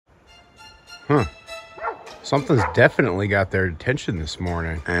Huh. Something's definitely got their attention this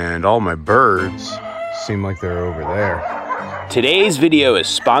morning. And all my birds seem like they're over there. Today's video is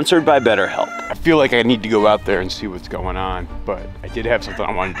sponsored by BetterHelp. I feel like I need to go out there and see what's going on, but I did have something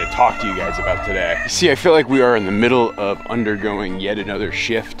I wanted to talk to you guys about today. You see, I feel like we are in the middle of undergoing yet another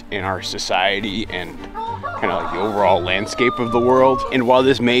shift in our society and kind of like the overall landscape of the world. And while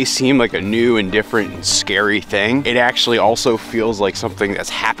this may seem like a new and different and scary thing, it actually also feels like something that's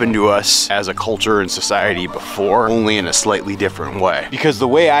happened to us as a culture and society before, only in a slightly different way. Because the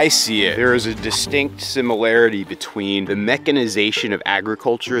way I see it, there is a distinct similarity between the mechanization of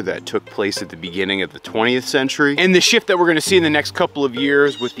agriculture that took place at the beginning of the 20th century and the shift that we're gonna see in the next couple of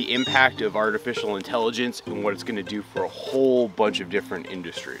years with the impact of artificial intelligence and what it's gonna do for a whole bunch of different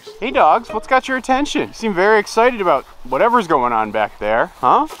industries. Hey dogs, what's got your attention? You seem very excited about whatever's going on back there,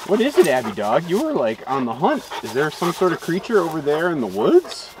 huh? What is it, Abby dog? You were like on the hunt. Is there some sort of creature over there in the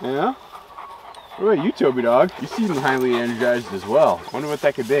woods? Yeah? What about you, Toby dog? You seem highly energized as well. Wonder what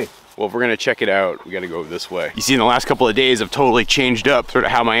that could be. Well, if we're gonna check it out, we gotta go this way. You see, in the last couple of days, I've totally changed up sort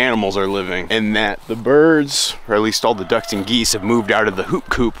of how my animals are living, and that the birds, or at least all the ducks and geese, have moved out of the hoop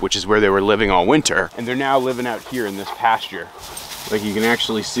coop, which is where they were living all winter, and they're now living out here in this pasture. Like you can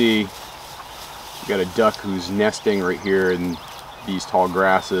actually see, we got a duck who's nesting right here in these tall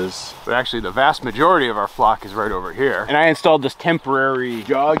grasses. But actually the vast majority of our flock is right over here. And I installed this temporary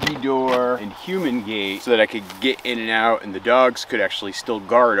doggy door and human gate so that I could get in and out and the dogs could actually still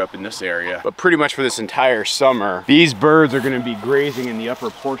guard up in this area. But pretty much for this entire summer, these birds are gonna be grazing in the upper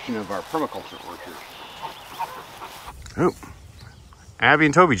portion of our permaculture orchard. Oh. Abby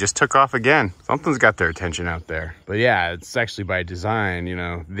and Toby just took off again. Something's got their attention out there. But yeah, it's actually by design, you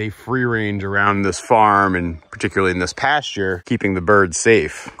know, they free range around this farm and particularly in this pasture, keeping the birds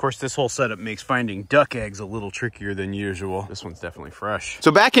safe. Of course, this whole setup makes finding duck eggs a little trickier than usual. This one's definitely fresh. So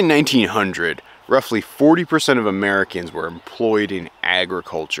back in 1900, roughly 40% of Americans were employed in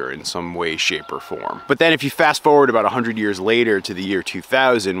agriculture in some way, shape, or form. But then if you fast forward about 100 years later to the year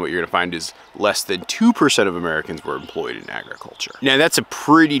 2000, what you're gonna find is less than 2% of Americans were employed in agriculture. Now that's a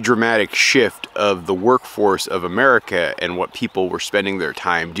pretty dramatic shift of the workforce of America and what people were spending their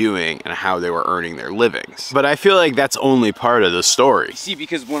time doing and how they were earning their livings. But I feel like that's only part of the story. See,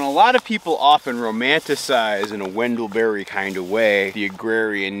 because when a lot of people often romanticize in a Wendell Berry kind of way the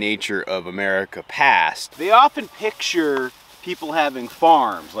agrarian nature of America past, they often picture people having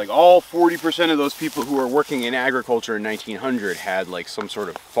farms. Like all 40% of those people who were working in agriculture in 1900 had like some sort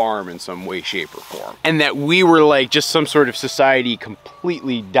of farm in some way, shape, or form. And that we were like just some sort of society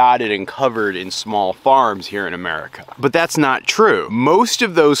completely dotted and covered in small farms here in America. But that's not true. Most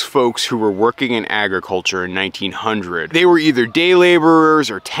of those folks who were working in agriculture in 1900, they were either day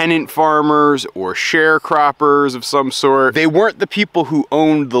laborers or tenant farmers or sharecroppers of some sort. They weren't the people who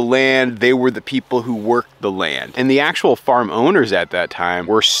owned the land, they were the people who worked the land. And the actual farm owners at that time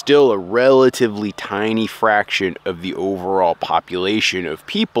were still a relatively tiny fraction of the overall population of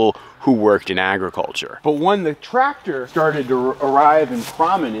people who worked in agriculture. But when the tractor started to arrive in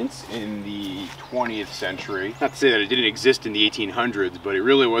prominence in the 20th century, not to say that it didn't exist in the 1800s, but it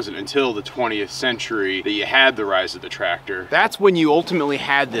really wasn't until the 20th century that you had the rise of the tractor. That's when you ultimately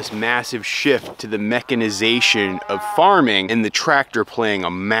had this massive shift to the mechanization of farming and the tractor playing a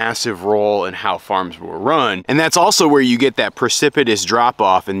massive role in how farms were run. And that's also where you get that precipitous drop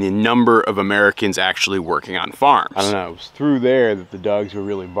off in the number of Americans actually working on farms. I don't know, it was through there that the dogs were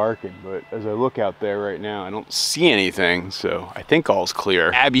really barking. But as I look out there right now, I don't see anything, so I think all's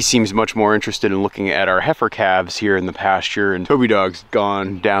clear. Abby seems much more interested in looking at our heifer calves here in the pasture, and Toby dog's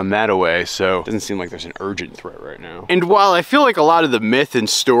gone down that away, so it doesn't seem like there's an urgent threat right now. And while I feel like a lot of the myth and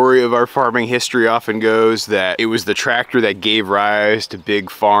story of our farming history often goes that it was the tractor that gave rise to big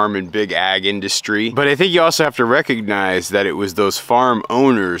farm and big ag industry, but I think you also have to recognize that it was those farm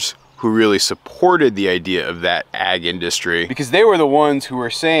owners who really supported the idea of that ag industry, because they were the ones who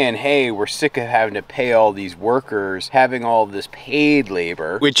were saying, hey, we're sick of having to pay all these workers, having all of this paid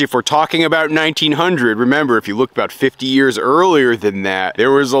labor, which if we're talking about 1900, remember, if you look about 50 years earlier than that,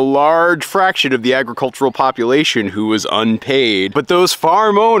 there was a large fraction of the agricultural population who was unpaid. But those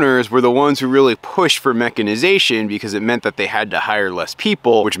farm owners were the ones who really pushed for mechanization because it meant that they had to hire less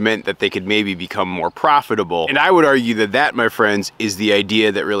people, which meant that they could maybe become more profitable. And I would argue that that, my friends, is the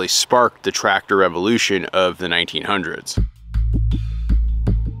idea that really sparked the tractor revolution of the 1900s.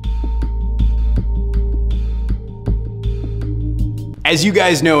 As you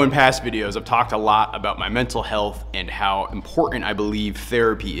guys know in past videos, I've talked a lot about my mental health and how important I believe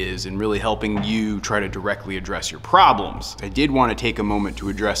therapy is in really helping you try to directly address your problems. I did want to take a moment to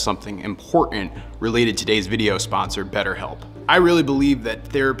address something important related to today's video sponsor, BetterHelp. I really believe that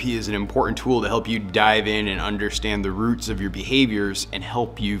therapy is an important tool to help you dive in and understand the roots of your behaviors and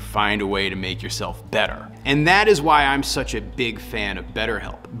help you find a way to make yourself better. And that is why I'm such a big fan of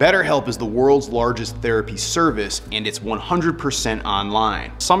BetterHelp. BetterHelp is the world's largest therapy service, and it's 100%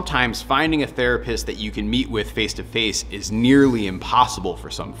 online. Sometimes finding a therapist that you can meet with face-to-face is nearly impossible for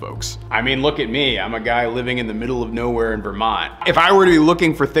some folks. I mean, look at me. I'm a guy living in the middle of nowhere in Vermont. If I were to be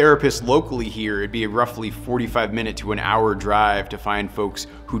looking for therapists locally here, it'd be a roughly 45-minute to an hour drive to find folks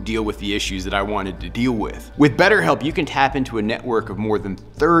who deal with the issues that I wanted to deal with. With BetterHelp, you can tap into a network of more than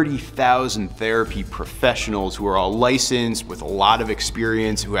 30,000 therapy professionals who are all licensed with a lot of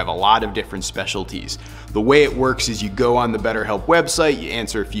experience, who have a lot of different specialties. The way it works is you go on the BetterHelp website, you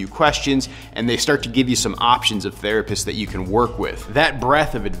answer a few questions, and they start to give you some options of therapists that you can work with. That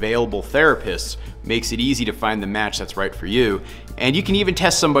breadth of available therapists makes it easy to find the match that's right for you. And you can even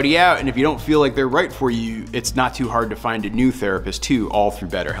test somebody out, and if you don't feel like they're right for you, it's not too hard to find a new therapist too, all through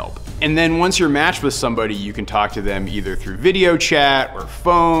BetterHelp. And then once you're matched with somebody, you can talk to them either through video chat or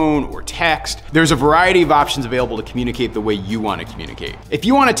phone or text. There's a variety of options available to communicate the way you want to communicate. If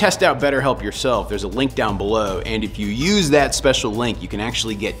you want to test out BetterHelp yourself, there's a link down below, and if you use that special link, you can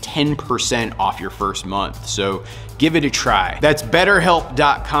actually get 10% off your first month. So give it a try. That's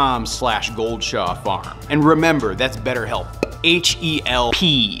betterhelp.com/goldshawfarm. And remember, that's BetterHelp.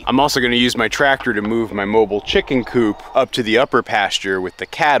 H-E-L-P. I'm also gonna use my tractor to move my mobile chicken coop up to the upper pasture with the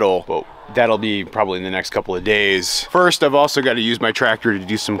cattle. Well, that'll be probably in the next couple of days. First, I've also got to use my tractor to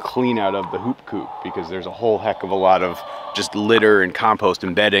do some clean out of the hoop coop because there's a whole heck of a lot of just litter and compost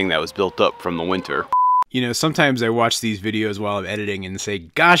and bedding that was built up from the winter. You know, sometimes I watch these videos while I'm editing and say,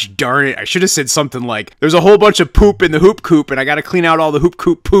 gosh darn it, I should have said something like, there's a whole bunch of poop in the hoop coop and I gotta clean out all the hoop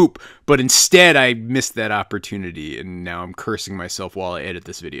coop poop. But instead I missed that opportunity and now I'm cursing myself while I edit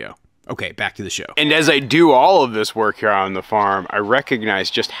this video. Okay, back to the show. And as I do all of this work here on the farm, I recognize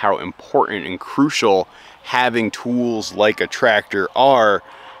just how important and crucial having tools like a tractor are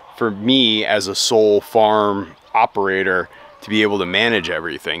for me as a sole farm operator to be able to manage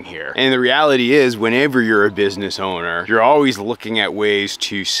everything here. And the reality is, whenever you're a business owner, you're always looking at ways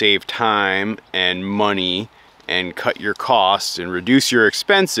to save time and money and cut your costs and reduce your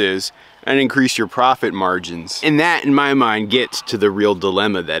expenses and increase your profit margins. And that, in my mind, gets to the real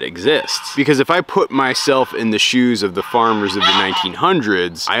dilemma that exists. Because if I put myself in the shoes of the farmers of the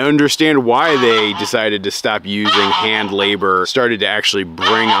 1900s, I understand why they decided to stop using hand labor, started to actually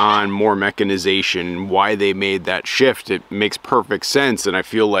bring on more mechanization, why they made that shift. It makes perfect sense, and I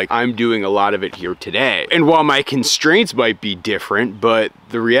feel like I'm doing a lot of it here today. And while my constraints might be different, but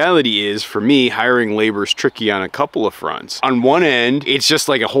the reality is, for me, hiring labor is tricky on a couple of fronts. On one end, it's just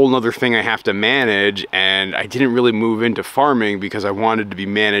like a whole nother thing I have to manage, and I didn't really move into farming because I wanted to be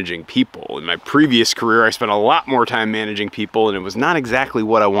managing people. In my previous career, I spent a lot more time managing people, and it was not exactly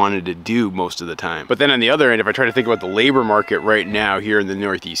what I wanted to do most of the time. But then on the other end, if I try to think about the labor market right now here in the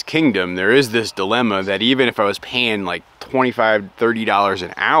Northeast Kingdom, there is this dilemma that even if I was paying like $25, $30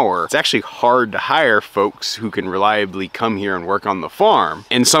 an hour, it's actually hard to hire folks who can reliably come here and work on the farm.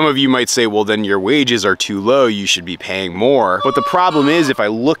 And some of you might say, well, then your wages are too low, you should be paying more. But the problem is, if I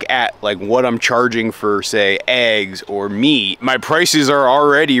look at like what I'm charging for, say, eggs or meat, my prices are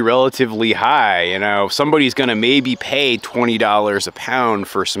already relatively high. You know, somebody's gonna maybe pay $20 a pound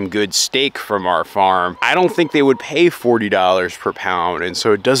for some good steak from our farm. I don't think they would pay $40 per pound, and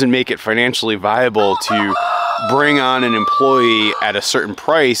so it doesn't make it financially viable to bring on an employee at a certain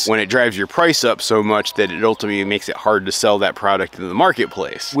price when it drives your price up so much that it ultimately makes it hard to sell that product in the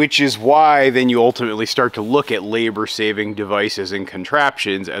marketplace. Which is why then you ultimately start to look at labor saving devices and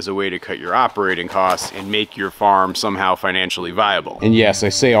contraptions as a way to cut your operating costs and make your farm somehow financially viable. And yes, I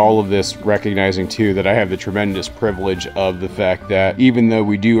say all of this recognizing too that I have the tremendous privilege of the fact that even though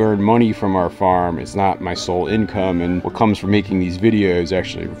we do earn money from our farm, it's not my sole income, and what comes from making these videos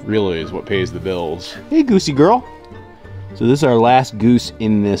actually really is what pays the bills. Hey, Goosey girl. So this is our last goose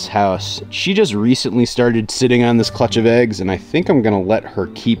in this house. She just recently started sitting on this clutch of eggs, and I think I'm gonna let her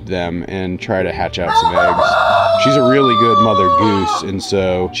keep them and try to hatch out some eggs. She's a really good mother goose, and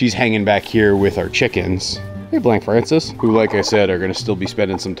so she's hanging back here with our chickens. Hey, Blank Francis, who, like I said, are gonna still be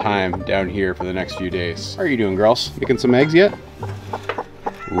spending some time down here for the next few days. How are you doing, girls? Making some eggs yet?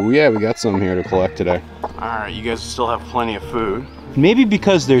 Oh yeah, we got some here to collect today. All right, you guys still have plenty of food. Maybe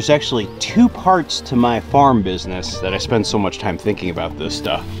because there's actually two parts to my farm business that I spend so much time thinking about this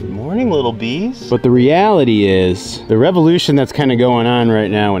stuff. Good morning, little bees. But the reality is, the revolution that's kind of going on right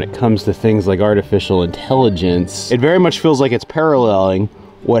now when it comes to things like artificial intelligence, it very much feels like it's paralleling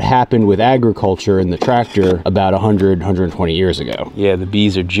what happened with agriculture and the tractor about 120 years ago. Yeah, the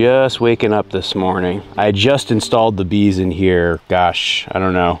bees are just waking up this morning. I just installed the bees in here, gosh, I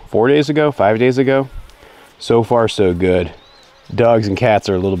don't know, 4 days ago, 5 days ago. So far, so good. Dogs and cats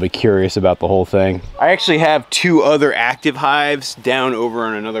are a little bit curious about the whole thing. I actually have 2 other active hives down over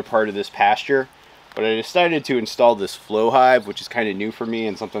on another part of this pasture, but I decided to install this flow hive, which is kind of new for me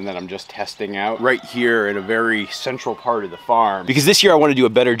and something that I'm just testing out right here in a very central part of the farm. Because this year I want to do a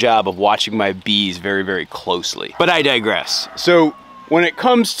better job of watching my bees very, very closely. But I digress. So when it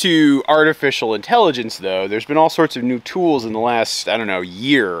comes to artificial intelligence though, there's been all sorts of new tools in the last, I don't know,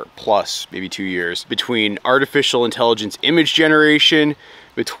 year plus, maybe 2 years, between artificial intelligence image generation,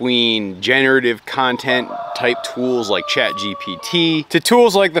 between generative content type tools like ChatGPT, to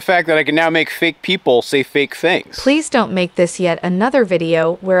tools like the fact that I can now make fake people say fake things. Please don't make this yet another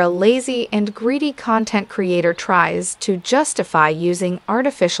video where a lazy and greedy content creator tries to justify using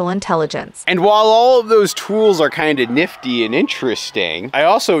artificial intelligence. And while all of those tools are kind of nifty and interesting, I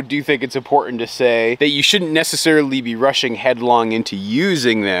also do think it's important to say that you shouldn't necessarily be rushing headlong into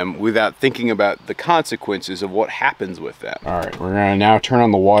using them without thinking about the consequences of what happens with them. All right, we're gonna now turn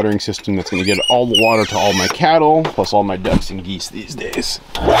on the watering system that's gonna get all the water to all my cattle, plus all my ducks and geese these days.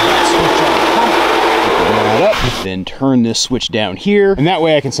 That up, then turn this switch down here, and that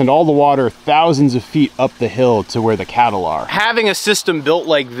way I can send all the water thousands of feet up the hill to where the cattle are. Having a system built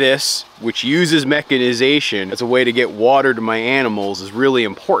like this, which uses mechanization as a way to get water to my animals, is really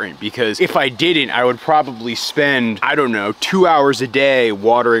important, because if I didn't, I would probably spend, I don't know, 2 hours a day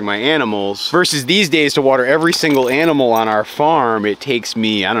watering my animals, versus these days to water every single animal on our farm, it takes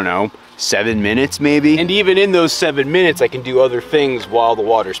me, I don't know, 7 minutes maybe. And even in those 7 minutes, I can do other things while the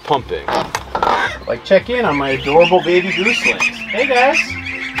water's pumping. Like check in on my adorable baby gooselings. Hey guys,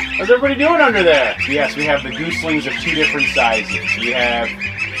 how's everybody doing under there? Yes, we have the gooselings of 2 different sizes. We have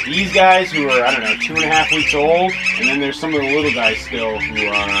these guys who are, I don't know, 2.5 weeks old, and then there's some of the little guys still who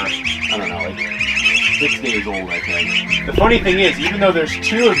are, I don't know, like 6 days old, I think. The funny thing is, even though there's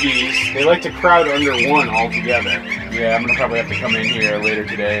 2 of these, they like to crowd under one altogether. Yeah, I'm gonna probably have to come in here later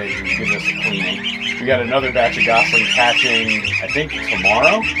today and give this a cleaning. We got another batch of goslings hatching, I think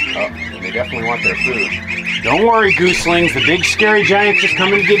tomorrow. Oh, they definitely want their food. Don't worry, gooselings, the big scary giant's just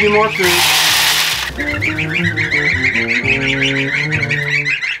coming to give you more food.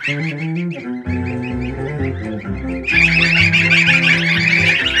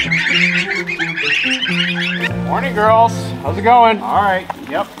 Morning, girls. How's it going? All right.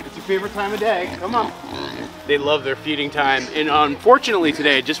 Yep, it's your favorite time of day. Come on. They love their feeding time, and unfortunately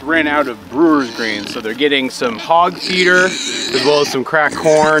today I just ran out of brewer's grains, so they're getting some hog feeder as well as some cracked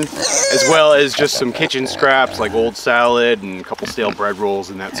corn, as well as just some kitchen scraps like old salad and a couple stale bread rolls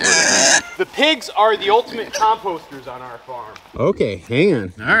and that sort of thing. The pigs are the ultimate composters on our farm. Okay, hang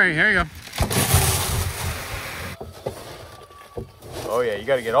on. All right, here you go. Oh yeah, you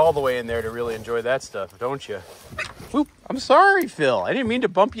gotta get all the way in there to really enjoy that stuff, don't you? Oop, I'm sorry, Phil. I didn't mean to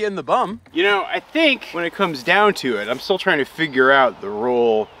bump you in the bum. You know, I think when it comes down to it, I'm still trying to figure out the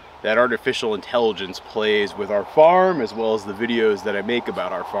role that artificial intelligence plays with our farm, as well as the videos that I make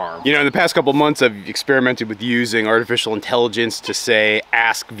about our farm. You know, in the past couple months, I've experimented with using artificial intelligence to, say,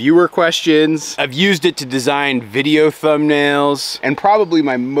 ask viewer questions. I've used it to design video thumbnails, and probably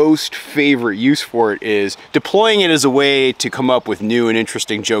my most favorite use for it is deploying it as a way to come up with new and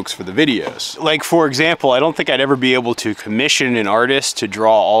interesting jokes for the videos. Like, for example, I don't think I'd ever be able to commission an artist to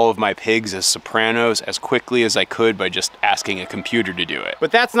draw all of my pigs as sopranos as quickly as I could by just asking a computer to do it.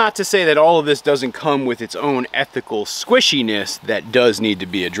 But that's not to say that all of this doesn't come with its own ethical squishiness that does need to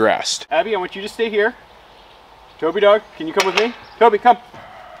be addressed. Abby, I want you to stay here. Toby dog, can you come with me? Toby, come.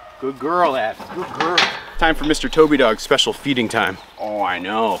 Good girl, Abby, good girl. Time for Mr. Toby Dog's special feeding time. Oh, I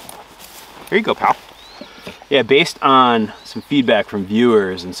know. Here you go, pal. Yeah, based on some feedback from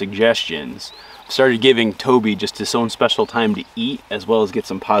viewers and suggestions, I started giving Toby just his own special time to eat, as well as get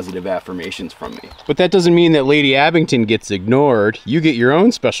some positive affirmations from me. But that doesn't mean that Lady Abington gets ignored. You get your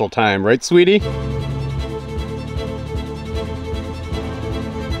own special time, right, sweetie?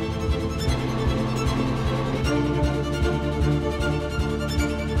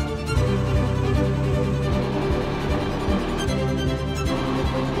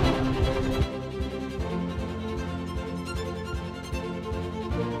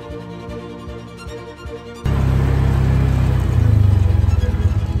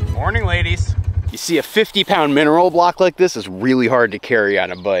 Morning, ladies. You see, a 50-pound mineral block like this is really hard to carry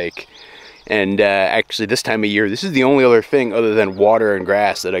on a bike. And actually this time of year, this is the only other thing other than water and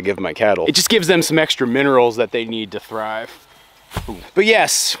grass that I give my cattle. It just gives them some extra minerals that they need to thrive. But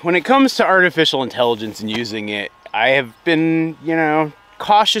yes, when it comes to artificial intelligence and using it, I have been, you know,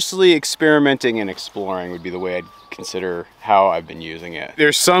 cautiously experimenting and exploring would be the way I'd consider how I've been using it.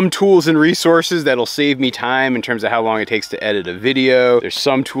 There's some tools and resources that'll save me time in terms of how long it takes to edit a video. There's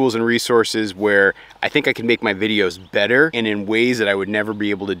some tools and resources where I think I can make my videos better and in ways that I would never be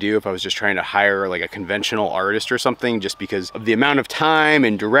able to do if I was just trying to hire like a conventional artist or something, just because of the amount of time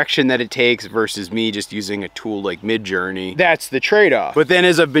and direction that it takes versus me just using a tool like Midjourney. That's the trade-off. But then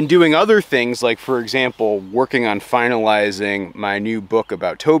as I've been doing other things, like for example, working on finalizing my new book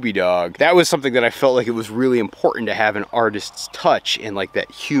about Toby Dog, that was something that I felt like it was really important to have an artist's touch and like that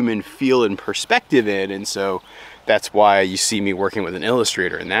human feel and perspective in, and so that's why you see me working with an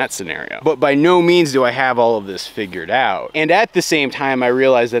illustrator in that scenario. But by no means do I have all of this figured out. And at the same time, I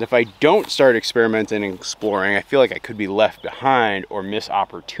realize that if I don't start experimenting and exploring, I feel like I could be left behind or miss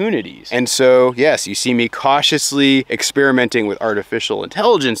opportunities. And so, yes, you see me cautiously experimenting with artificial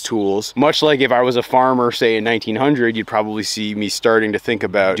intelligence tools, much like if I was a farmer, say in 1900, you'd probably see me starting to think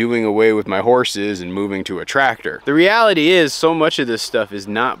about doing away with my horses and moving to a tractor. The reality is, so much of this stuff is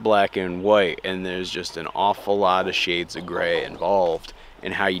not black and white, and there's just an awful lot of shades of gray involved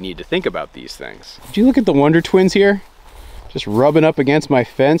in how you need to think about these things. Did you look at the Wonder Twins here? Just rubbing up against my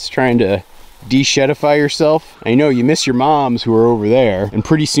fence, trying to de-shedify yourself. I know you miss your moms who are over there, and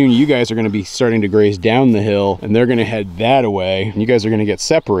pretty soon you guys are going to be starting to graze down the hill, and they're going to head that away, and you guys are going to get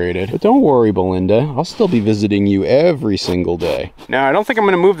separated. But don't worry, Belinda, I'll still be visiting you every single day. Now, I don't think I'm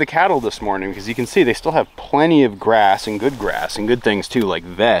going to move the cattle this morning, because you can see they still have plenty of grass and good things too, like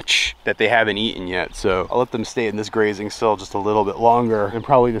vetch, that they haven't eaten yet, so I'll let them stay in this grazing still just a little bit longer, and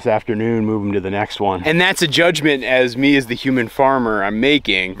probably this afternoon move them to the next one. And that's a judgment as me as the human farmer I'm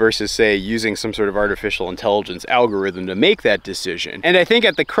making versus, say, using some sort of artificial intelligence algorithm to make that decision. And I think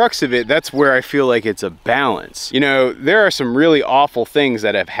at the crux of it, that's where I feel like it's a balance. You know, there are some really awful things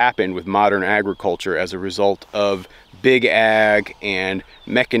that have happened with modern agriculture as a result of big ag and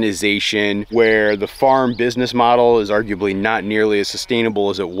mechanization, where the farm business model is arguably not nearly as sustainable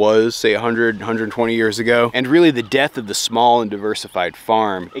as it was, say 100, 120 years ago. And really the death of the small and diversified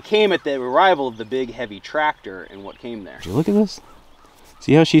farm, it came at the arrival of the big heavy tractor and what came there. Did you look at this?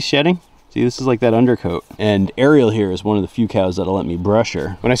 See how she's shedding? See, this is like that undercoat. And Ariel here is one of the few cows that'll let me brush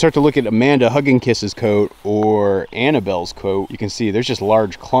her. When I start to look at Amanda Huggin-Kiss's coat or Annabelle's coat, you can see there's just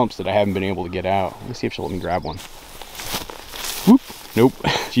large clumps that I haven't been able to get out. Let me see if she'll let me grab one. Whoop. Nope,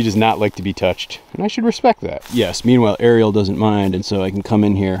 she does not like to be touched, and I should respect that. Yes, meanwhile, Ariel doesn't mind, and so I can come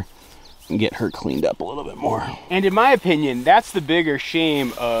in here and get her cleaned up a little bit more. And in my opinion, that's the bigger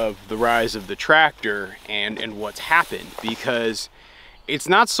shame of the rise of the tractor and what's happened, because it's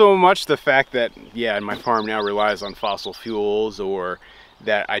not so much the fact that, yeah, my farm now relies on fossil fuels, or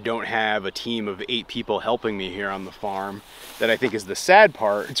that I don't have a team of 8 people helping me here on the farm, that I think is the sad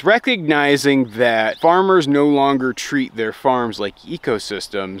part. It's recognizing that farmers no longer treat their farms like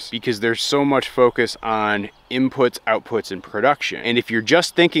ecosystems because there's so much focus on inputs, outputs, and production. And if you're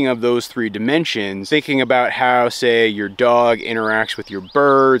just thinking of those 3 dimensions, thinking about how, say, your dog interacts with your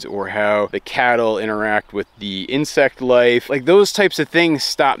birds, or how the cattle interact with the insect life, like those types of things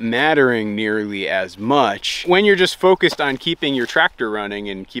stop mattering nearly as much when you're just focused on keeping your tractor running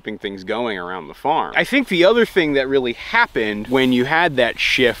and keeping things going around the farm. I think the other thing that really happened when you had that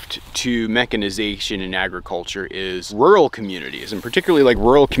shift to mechanization in agriculture is rural communities, and particularly like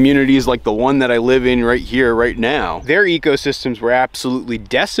rural communities like the one that I live in right here, right now. Their ecosystems were absolutely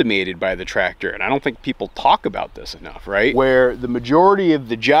decimated by the tractor, and I don't think people talk about this enough, right? Where the majority of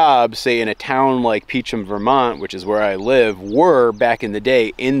the jobs, say in a town like Peacham, Vermont, which is where I live, were back in the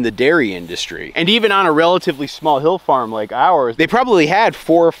day in the dairy industry. And even on a relatively small hill farm like ours, they probably had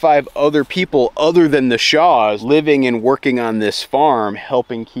 4 or 5 other people other than the Shaws living and working on this farm,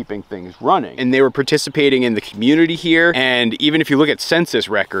 helping keeping things running. And they were participating in the community here. And even if you look at census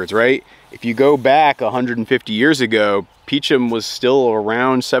records, right? If you go back 150 years ago, Peacham was still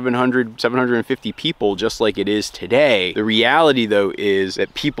around 750 people, just like it is today. The reality, though, is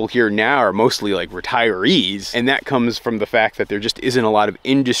that people here now are mostly like retirees, and that comes from the fact that there just isn't a lot of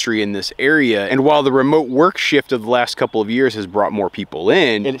industry in this area. And while the remote work shift of the last couple of years has brought more people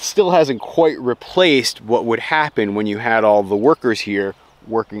in, it still hasn't quite replaced what would happen when you had all the workers here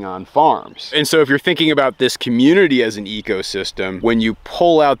working on farms. And so if you're thinking about this community as an ecosystem, when you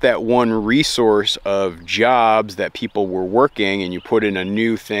pull out that one resource of jobs that people were working and you put in a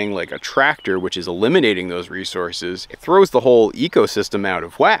new thing like a tractor, which is eliminating those resources, it throws the whole ecosystem out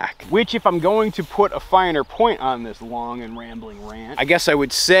of whack. Which, if I'm going to put a finer point on this long and rambling rant, I guess I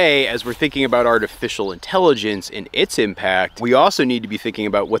would say, as we're thinking about artificial intelligence and its impact, we also need to be thinking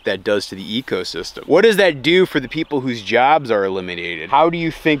about what that does to the ecosystem. What does that do for the people whose jobs are eliminated? How how do you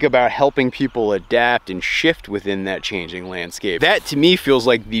think about helping people adapt and shift within that changing landscape? That to me feels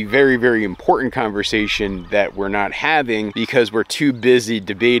like the very, very important conversation that we're not having because we're too busy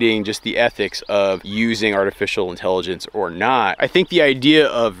debating just the ethics of using artificial intelligence or not. I think the idea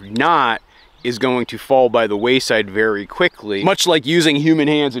of not is going to fall by the wayside very quickly. Much like using human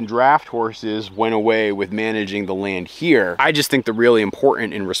hands and draft horses went away with managing the land here. I just think the really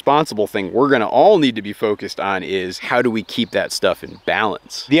important and responsible thing we're gonna all need to be focused on is how do we keep that stuff in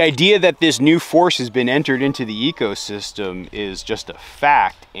balance? The idea that this new force has been entered into the ecosystem is just a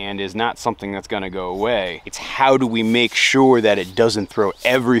fact and is not something that's gonna go away. It's how do we make sure that it doesn't throw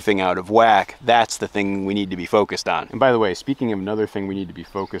everything out of whack? That's the thing we need to be focused on. And by the way, speaking of another thing we need to be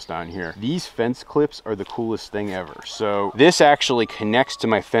focused on here, these fence clips are the coolest thing ever. So this actually connects to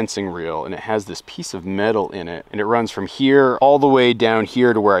my fencing reel and it has this piece of metal in it and it runs from here all the way down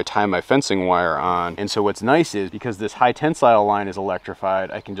here to where I tie my fencing wire on. And so what's nice is because this high tensile line is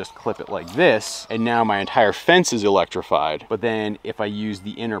electrified, I can just clip it like this and now my entire fence is electrified. But then if I use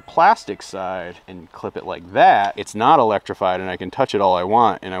the inner plastic side and clip it like that, it's not electrified and I can touch it all I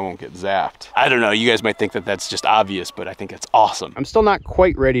want and I won't get zapped. I don't know, you guys might think that that's just obvious, but I think it's awesome. I'm still not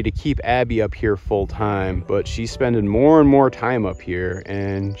quite ready to keep Abby up here full time, but she's spending more and more time up here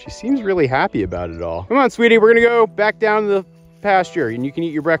and she seems really happy about it all. Come on, sweetie, we're gonna go back down to the pasture and you can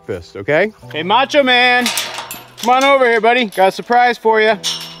eat your breakfast, okay? Hey, Macho Man, come on over here, buddy. Got a surprise for you.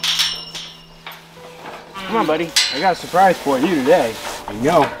 Come on, buddy. I got a surprise for you today. I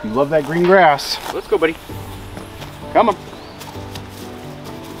know, you love that green grass. Let's go, buddy. Come on.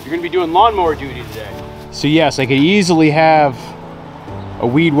 You're gonna be doing lawnmower duty today. So yes, I could easily have a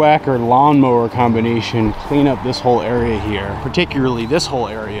weed whacker lawnmower combination clean up this whole area here, particularly this whole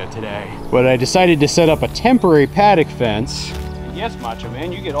area today. But I decided to set up a temporary paddock fence. And yes, Macho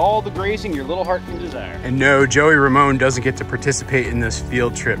Man, you get all the grazing your little heart can desire. And no, Joey Ramone doesn't get to participate in this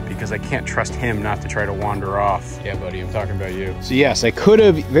field trip because I can't trust him not to try to wander off. Yeah, buddy, I'm talking about you. So yes, I could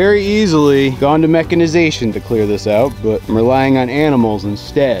have very easily gone to mechanization to clear this out, but I'm relying on animals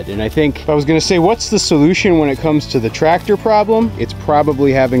instead. And I think if I was gonna say what's the solution when it comes to the tractor problem, it's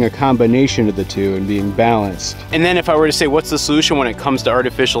probably having a combination of the two and being balanced. And then if I were to say what's the solution when it comes to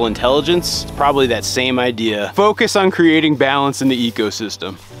artificial intelligence, it's probably that same idea. Focus on creating balance in the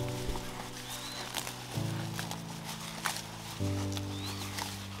ecosystem.